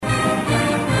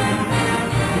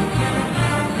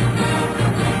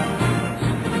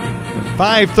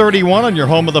5:31 on your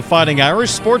home of the Fighting Irish,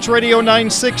 Sports Radio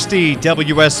 960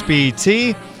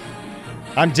 WSBT.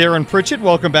 I'm Darin Pritchett.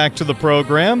 Welcome back to the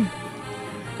program.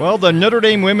 Well, the Notre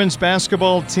Dame women's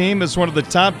basketball team is one of the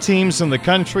top teams in the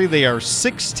country. They are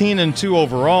 16-2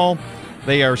 overall.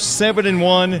 They are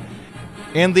 7-1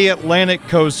 in the Atlantic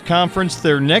Coast Conference.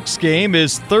 Their next game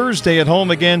is Thursday at home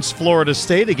against Florida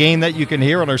State, a game that you can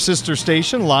hear on our sister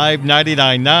station, Live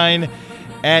 99.9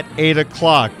 at 8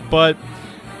 o'clock. But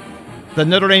the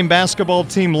Notre Dame basketball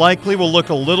team likely will look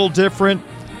a little different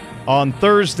on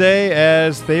Thursday,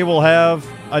 as they will have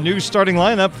a new starting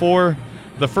lineup for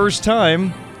the first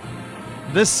time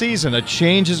this season. A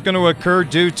change is going to occur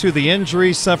due to the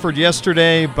injury suffered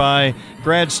yesterday by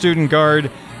grad student guard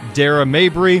Dara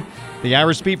Mabrey. The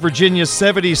Irish beat Virginia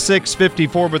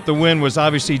 76-54, but the win was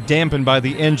obviously dampened by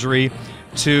the injury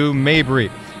to Mabrey.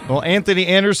 Well, Anthony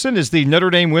Anderson is the Notre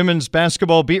Dame women's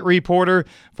basketball beat reporter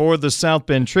for the South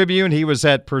Bend Tribune. He was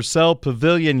at Purcell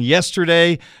Pavilion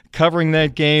yesterday covering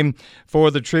that game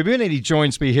for the Tribune, and he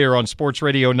joins me here on Sports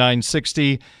Radio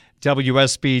 960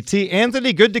 WSBT.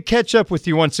 Anthony, good to catch up with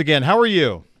you once again. How are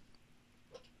you?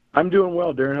 I'm doing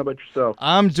well, Darin. How about yourself?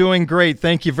 I'm doing great.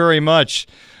 Thank you very much.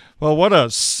 Well, what a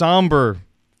somber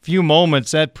few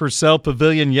moments at Purcell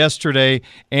Pavilion yesterday,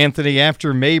 Anthony,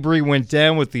 after Mabrey went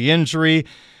down with the injury.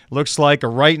 Looks like a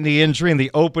right knee injury in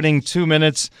the opening 2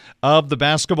 minutes of the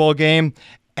basketball game.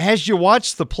 As you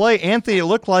watched the play, Anthony, it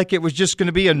looked like it was just going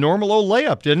to be a normal old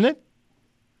layup, didn't it?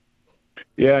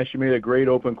 Yeah, she made a great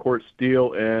open court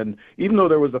steal, and even though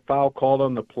there was a foul called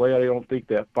on the play, I don't think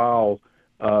that foul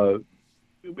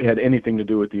had anything to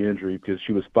do with the injury, because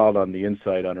she was fouled on the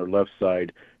inside on her left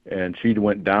side, and she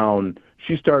went down.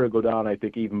 She started to go down, I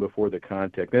think, even before the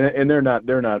contact. And they're not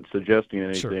suggesting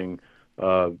anything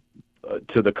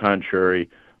to the contrary.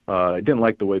 I didn't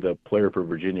like the way the player for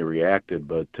Virginia reacted,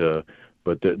 but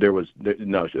there was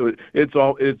no.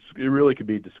 It really could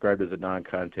be described as a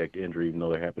non-contact injury, even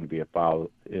though there happened to be a foul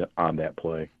on that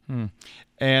play.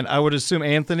 And I would assume,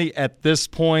 Anthony, at this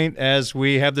point, as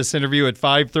we have this interview at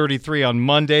 5:33 on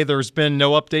Monday, there's been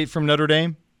no update from Notre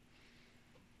Dame?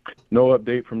 No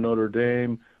update from Notre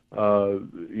Dame.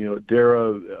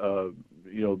 Dara,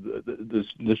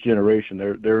 this generation,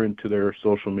 they're into their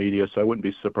social media, so I wouldn't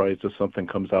be surprised if something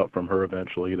comes out from her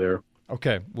eventually there.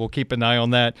 Okay, we'll keep an eye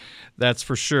on that. That's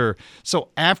for sure. So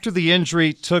after the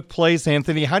injury took place,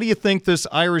 Anthony, how do you think this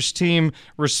Irish team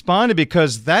responded?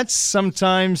 Because that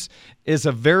sometimes is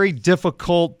a very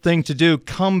difficult thing to do.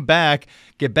 Come back,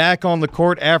 get back on the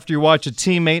court after you watch a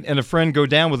teammate and a friend go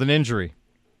down with an injury.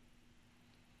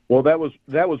 Well, that was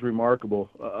remarkable.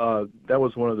 That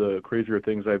was one of the crazier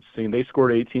things I've seen. They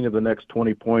scored 18 of the next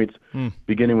 20 points,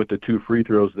 beginning with the 2 free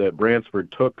throws that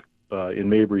Bransford took in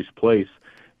Mabrey's place.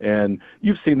 And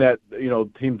you've seen that,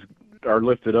 teams are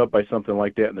lifted up by something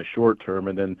like that in the short term,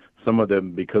 and then some of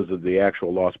them, because of the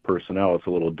actual lost personnel, it's a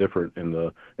little different in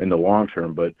the long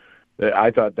term. But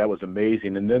I thought that was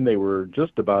amazing. And then they were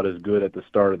just about as good at the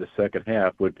start of the second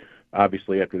half, which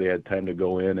obviously after they had time to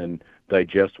go in and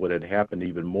digest what had happened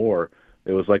even more.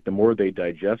 It was like the more they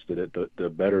digested it, the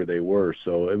better they were.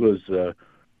 So it was,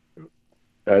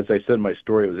 as I said in my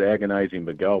story, it was agonizing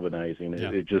but galvanizing. Yeah.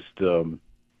 It just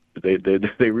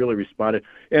they really responded,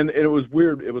 and it was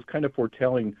weird. It was kind of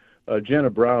foretelling. Jenna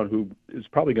Brown, who is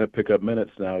probably going to pick up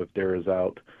minutes now if Dara's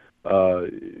out,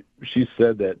 she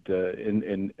said that,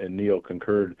 and Neil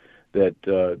concurred,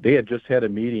 that they had just had a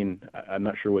meeting. I'm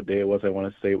not sure what day it was. I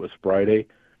want to say it was Friday,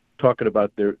 talking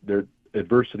about their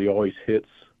adversity always hits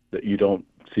that you don't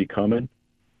see coming.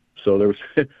 So there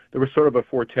was sort of a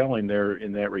foretelling there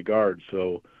in that regard.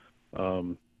 So,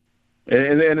 and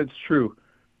it's true.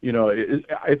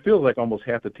 It feels like almost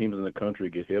half the teams in the country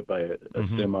get hit by a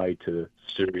semi to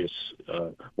serious,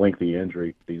 lengthy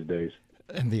injury these days.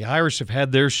 And the Irish have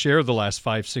had their share the last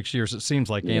 5-6 years, it seems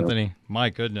like, Anthony. My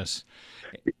goodness.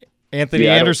 Anthony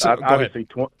Anderson, go ahead.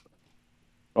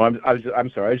 I'm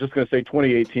sorry. I was just going to say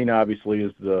 2018 obviously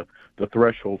is the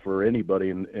threshold for anybody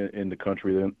in the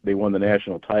country. They won the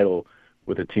national title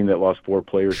with a team that lost 4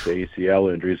 players to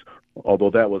ACL injuries,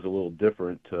 although that was a little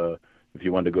different if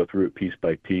you wanted to go through it piece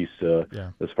by piece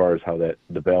as far as how that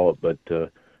developed. But,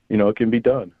 it can be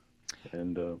done,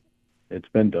 and it's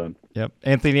been done. Yep.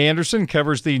 Anthony Anderson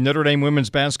covers the Notre Dame women's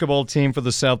basketball team for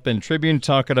the South Bend Tribune,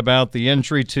 talking about the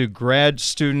injury to grad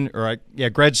student guard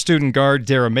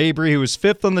Dara Mabrey, who was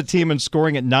 5th on the team in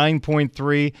scoring at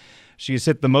 9.3. She's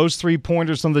hit the most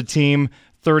 3-pointers on the team,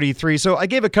 33. So I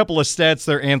gave a couple of stats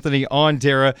there, Anthony, on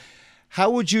Dara.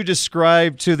 How would you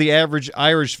describe to the average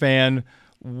Irish fan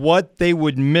what they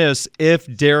would miss if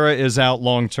Dara is out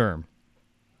long term?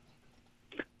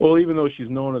 Well, even though she's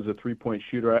known as a three-point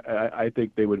shooter, I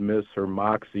think they would miss her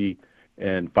moxie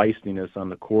and feistiness on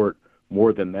the court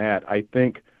more than that. I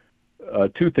think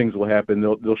two things will happen.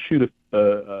 They'll shoot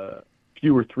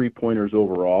fewer three-pointers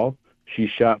overall. She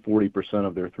shot 40%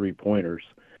 of their three-pointers.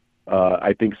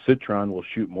 I think Citron will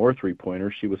shoot more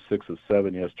three-pointers. She was 6 of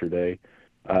 7 yesterday.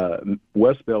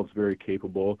 Westbell's very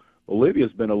capable.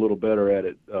 Olivia's been a little better at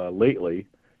it lately.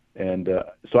 And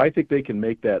so I think they can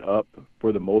make that up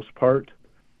for the most part.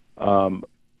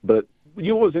 But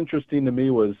what was interesting to me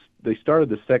was they started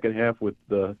the second half with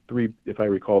the three, if I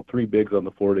recall, three bigs on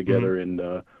the floor together in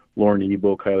Lauren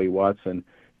Ebo, Kylie Watson,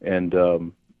 and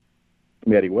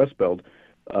Maddie Westbeld.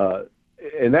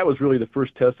 And that was really the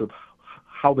first test of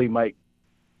how they might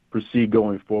proceed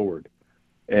going forward.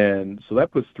 And so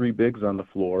that puts three bigs on the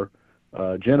floor.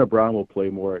 Jenna Brown will play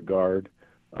more at guard.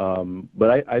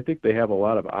 But I think they have a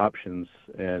lot of options,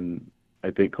 and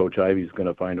I think Coach Ivey's going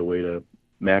to find a way to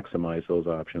maximize those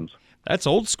options. That's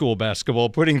old school basketball,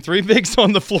 putting three bigs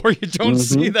on the floor. You don't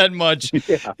see that much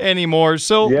anymore.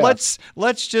 So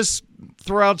let's just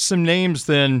throw out some names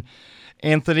then,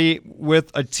 Anthony,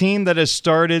 with a team that has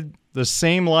started the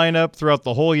same lineup throughout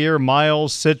the whole year: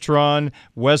 Miles, Citron,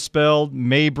 Westbeld,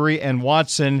 Mabrey, and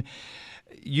Watson.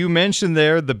 You mentioned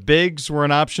there the bigs were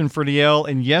an option for Niele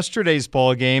in yesterday's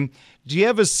ball game. Do you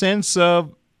have a sense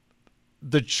of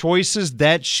the choices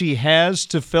that she has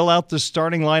to fill out the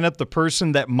starting lineup, the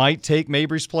person that might take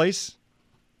Mabrey's place?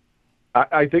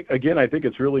 I think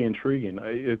it's really intriguing.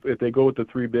 If they go with the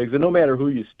three bigs, and no matter who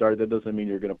you start, that doesn't mean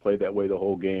you're going to play that way the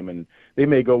whole game. And they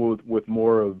may go with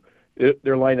more of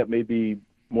their lineup may be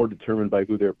more determined by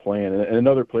who they're playing. And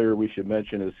another player we should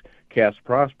mention is Cass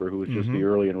Prosper, who was just the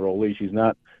early enrollee. She's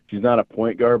not a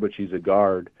point guard, but she's a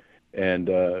guard, and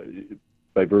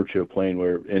by virtue of playing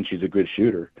and she's a good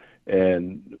shooter.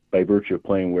 And by virtue of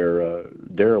playing where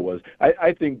Dara was,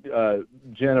 I think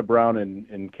Jenna Brown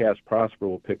and Cass Prosper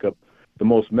will pick up the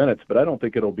most minutes, but I don't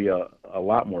think it'll be a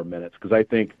lot more minutes, because I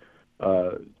think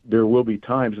there will be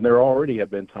times, and there already have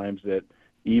been times, that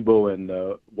Ebo and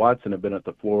Watson have been on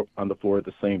the floor at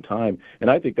the same time, and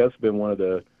I think that's been one of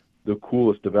the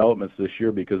coolest developments this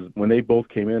year, because when they both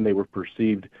came in, they were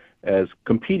perceived as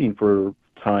competing for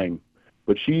time,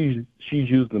 but she's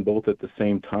used them both at the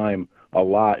same time a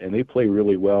lot, and they play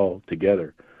really well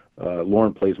together.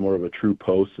 Lauren plays more of a true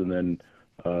post, and then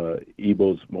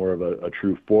Ebo's more of a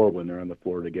true four when they're on the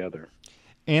floor together.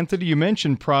 Anthony, you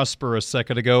mentioned Prosper a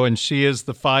second ago, and she is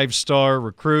the 5-star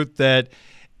recruit that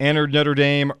entered Notre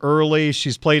Dame early.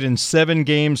 She's played in 7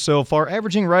 games so far,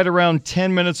 averaging right around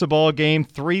 10 minutes a ball game,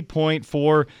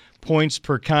 3.4 points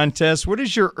per contest. What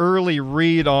is your early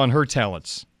read on her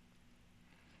talents?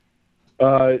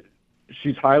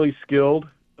 She's highly skilled.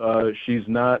 She's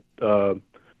not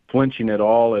flinching at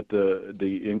all at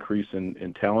the increase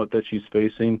in talent that she's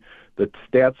facing. The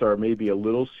stats are maybe a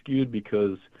little skewed,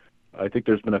 because I think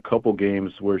there's been a couple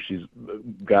games where she's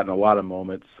gotten a lot of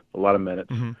minutes,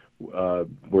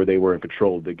 where they were in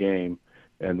control of the game,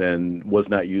 and then was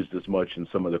not used as much in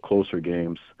some of the closer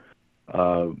games.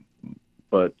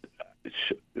 But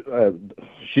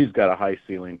she's got a high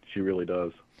ceiling. She really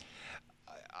does.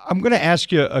 I'm going to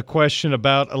ask you a question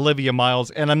about Olivia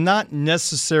Miles, and I'm not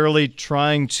necessarily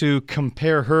trying to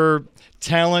compare her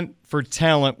talent for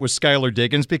talent with Skylar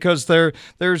Diggins, because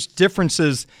there's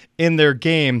differences in their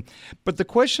game. But the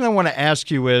question I want to ask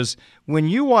you is, when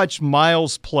you watch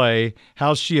Miles play,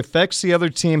 how she affects the other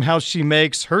team, how she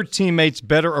makes her teammates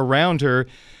better around her,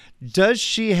 does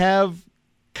she have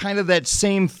kind of that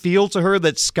same feel to her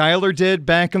that Skylar did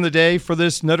back in the day for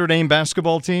this Notre Dame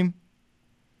basketball team?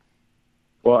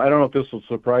 Well, I don't know if this will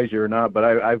surprise you or not, but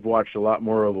I've watched a lot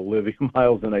more of Olivia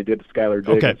Miles than I did Skylar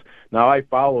Diggins. Okay. Now, I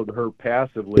followed her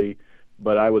passively,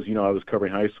 but I was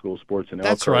covering high school sports in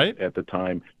Elkhart at the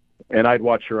time, and I'd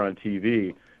watch her on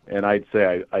TV, and I'd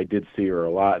say I did see her a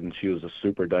lot, and she was a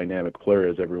super dynamic player,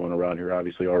 as everyone around here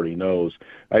obviously already knows.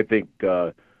 I think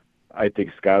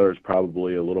Skylar's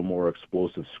probably a little more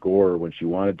explosive scorer when she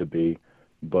wanted to be,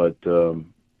 but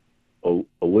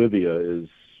Olivia is.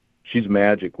 She's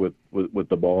magic with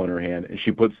the ball in her hand, and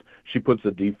she puts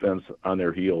the defense on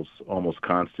their heels almost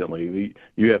constantly.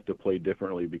 You have to play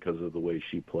differently because of the way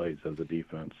she plays as a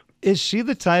defense. Is she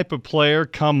the type of player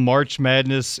come March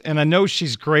Madness, and I know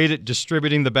she's great at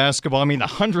distributing the basketball. I mean,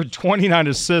 129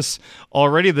 assists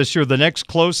already this year. The next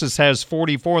closest has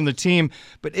 44 on the team.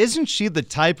 But isn't she the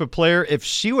type of player, if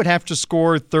she would have to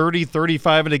score 30,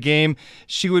 35 in a game,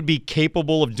 she would be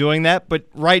capable of doing that? But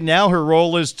right now her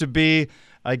role is to be,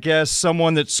 I guess,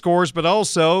 someone that scores but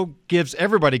also gives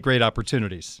everybody great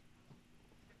opportunities.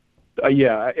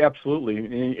 Yeah, absolutely.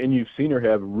 And you've seen her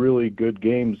have really good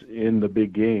games in the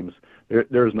big games.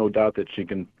 There's no doubt that she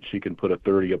can put a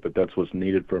 30 up if that's what's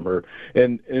needed from her.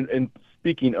 And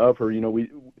speaking of her,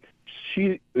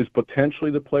 she is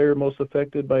potentially the player most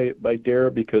affected by Dara,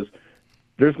 because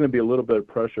there's going to be a little bit of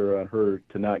pressure on her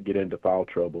to not get into foul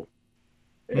trouble,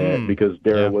 because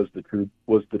Dara was the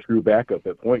true backup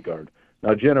at point guard.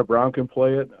 Now Jenna Brown can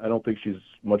play it. I don't think she's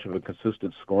much of a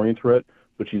consistent scoring threat,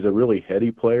 but she's a really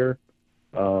heady player.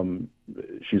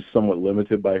 She's somewhat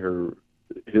limited by her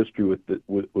history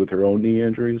with her own knee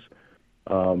injuries,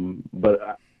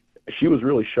 but she was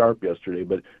really sharp yesterday.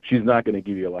 But she's not going to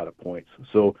give you a lot of points.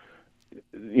 So,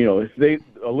 if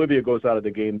Olivia goes out of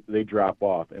the game, they drop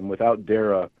off, and without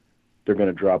Dara, they're going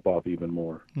to drop off even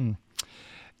more.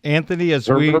 Anthony,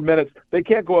 her minutes, they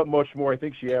can't go up much more. I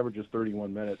think she averages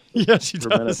 31 minutes. Yes, she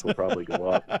does. Her minutes will probably go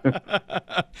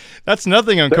up. That's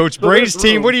nothing on Coach Bray's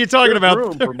team. What are you talking about?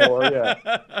 Room for more, yeah.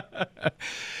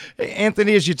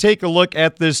 Anthony, as you take a look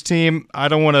at this team, I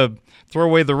don't want to throw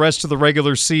away the rest of the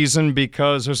regular season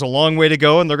because there's a long way to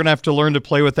go, and they're going to have to learn to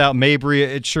play without Mabrey,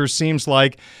 it sure seems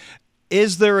like.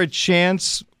 Is there a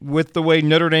chance, with the way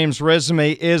Notre Dame's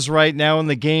resume is right now in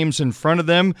the games in front of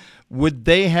them, would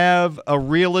they have a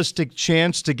realistic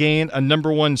chance to gain a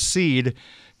number one seed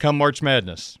come March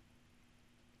Madness?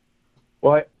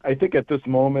 Well, I think at this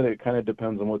moment it kind of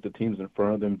depends on what the teams in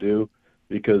front of them do,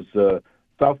 because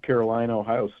South Carolina,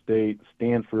 Ohio State,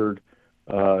 Stanford,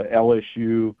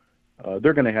 LSU,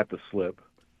 they're going to have to slip.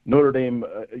 Notre Dame's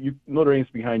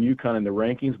behind UConn in the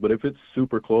rankings, but if it's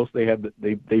super close, they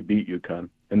beat UConn,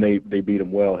 and they beat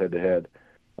them well head to head.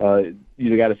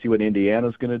 You got to see what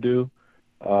Indiana's going to do.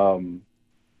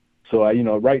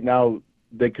 So right now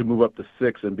they could move up to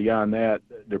 6, and beyond that,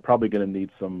 they're probably going to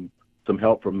need some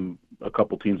help from a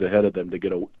couple teams ahead of them to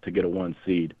get a 1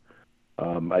 seed.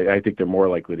 I think they're more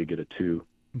likely to get a 2.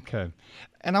 Okay.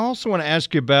 And I also want to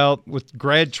ask you about, with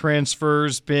grad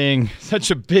transfers being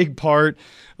such a big part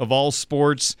of all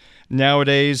sports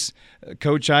nowadays,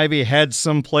 Coach Ivey had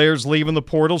some players leaving the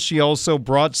portal. She also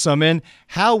brought some in.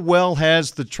 How well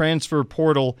has the transfer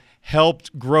portal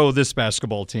helped grow this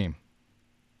basketball team?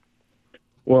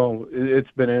 Well,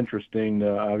 it's been interesting.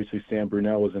 Obviously, Sam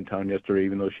Brunell was in town yesterday,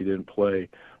 even though she didn't play.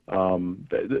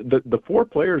 The 4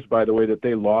 players, by the way, that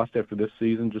they lost after this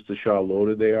season, just to show how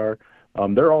loaded they are,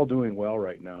 they're all doing well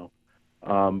right now.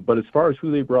 But as far as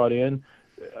who they brought in,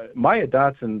 Maya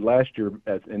Dotson last year,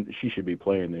 and she should be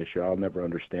playing this year. I'll never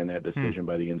understand that decision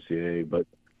by the NCAA, but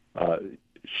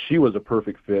she was a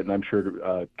perfect fit, and I'm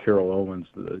sure Carol Owens,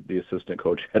 the assistant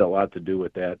coach, had a lot to do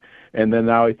with that. And then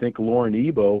now I think Lauren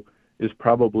Ebo is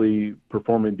probably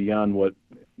performing beyond what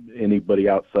anybody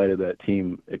outside of that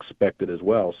team expected as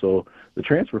well. So the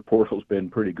transfer portal's been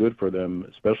pretty good for them,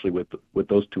 especially with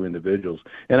those 2 individuals.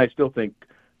 And I still think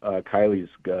Kylie's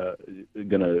going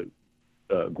to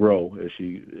grow as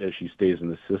she stays in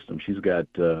the system. She's got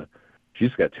 2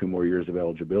 more years of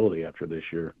eligibility after this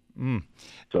year.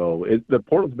 So the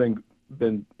portal's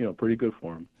been pretty good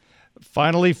for them.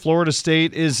 Finally, Florida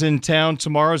State is in town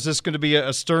tomorrow. Is this going to be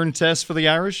a stern test for the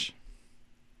Irish?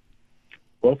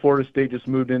 Well, Florida State just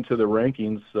moved into the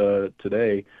rankings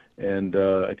today, and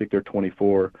I think they're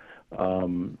 24,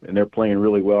 and they're playing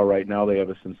really well right now. They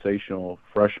have a sensational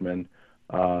freshman.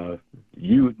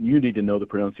 You need to know the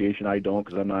pronunciation. I don't,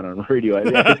 because I'm not on radio. I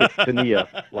think it's Tania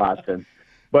Watson.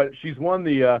 But she's won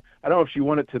the I don't know if she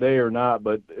won it today or not,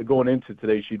 but going into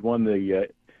today, she'd won the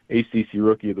ACC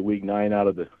Rookie of the Week 9 out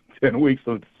of the 10 weeks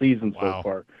of the season so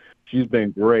far. She's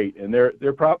been great, and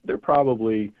they're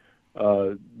probably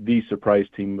the surprise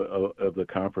team of the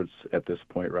conference at this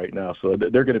point right now. So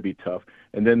they're going to be tough.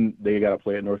 And then they got to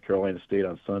play at North Carolina State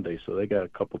on Sunday, so they got a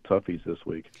couple toughies this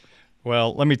week.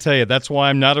 Well, let me tell you, that's why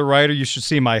I'm not a writer. You should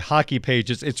see my hockey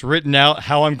pages. It's written out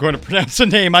how I'm going to pronounce a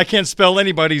name. I can't spell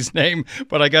anybody's name,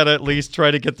 but I got to at least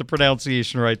try to get the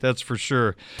pronunciation right. That's for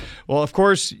sure. Well, of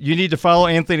course, you need to follow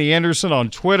Anthony Anderson on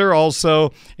Twitter,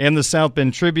 also in the South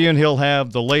Bend Tribune. He'll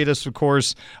have the latest, of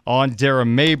course, on Dara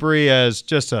Mabrey, as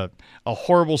just a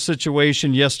horrible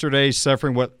situation yesterday,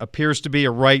 suffering what appears to be a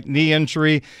right knee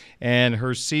injury, and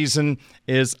her season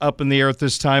is up in the air at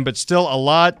this time, but still a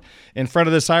lot in front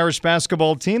of this Irish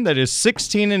basketball team that is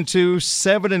 16-2,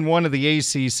 7-1 of the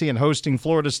ACC, and hosting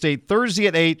Florida State Thursday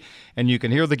at 8, and you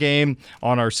can hear the game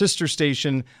on our sister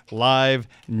station, Live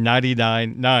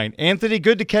 99.9. Anthony,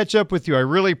 good to catch up with you. I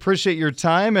really appreciate your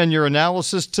time and your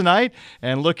analysis tonight,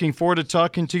 and looking forward to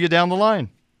talking to you down the line.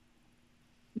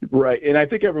 Right, and I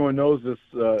think everyone knows this,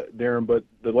 Darin, but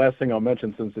the last thing I'll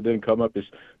mention, since it didn't come up, is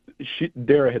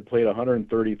Dara had played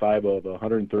 135 of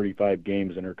 135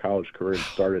 games in her college career and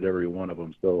started every one of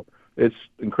them. So it's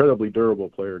incredibly durable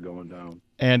player going down.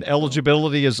 And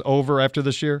eligibility is over after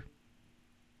this year?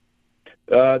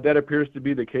 That appears to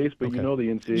be the case, but Okay. The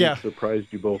NCAA surprised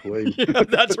you both ways. Yeah,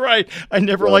 that's right. I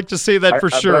never like to see that for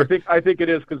sure. I think it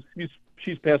is because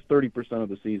she's past 30% of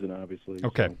the season, obviously.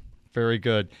 Okay, so. Very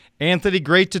good. Anthony,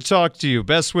 great to talk to you.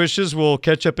 Best wishes. We'll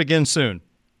catch up again soon.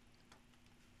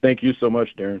 Thank you so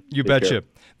much, Darin. You Take betcha. care.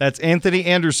 That's Anthony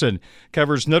Anderson,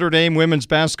 covers Notre Dame women's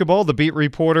basketball, the beat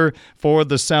reporter for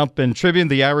the South Bend Tribune.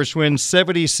 The Irish win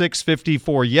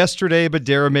 76-54 yesterday, but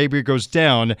Dara Mabrey goes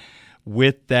down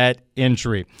with that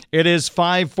injury. It is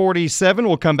 5:47.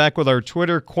 We'll come back with our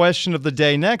Twitter question of the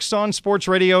day next on Sports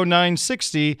Radio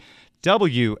 960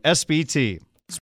 WSBT.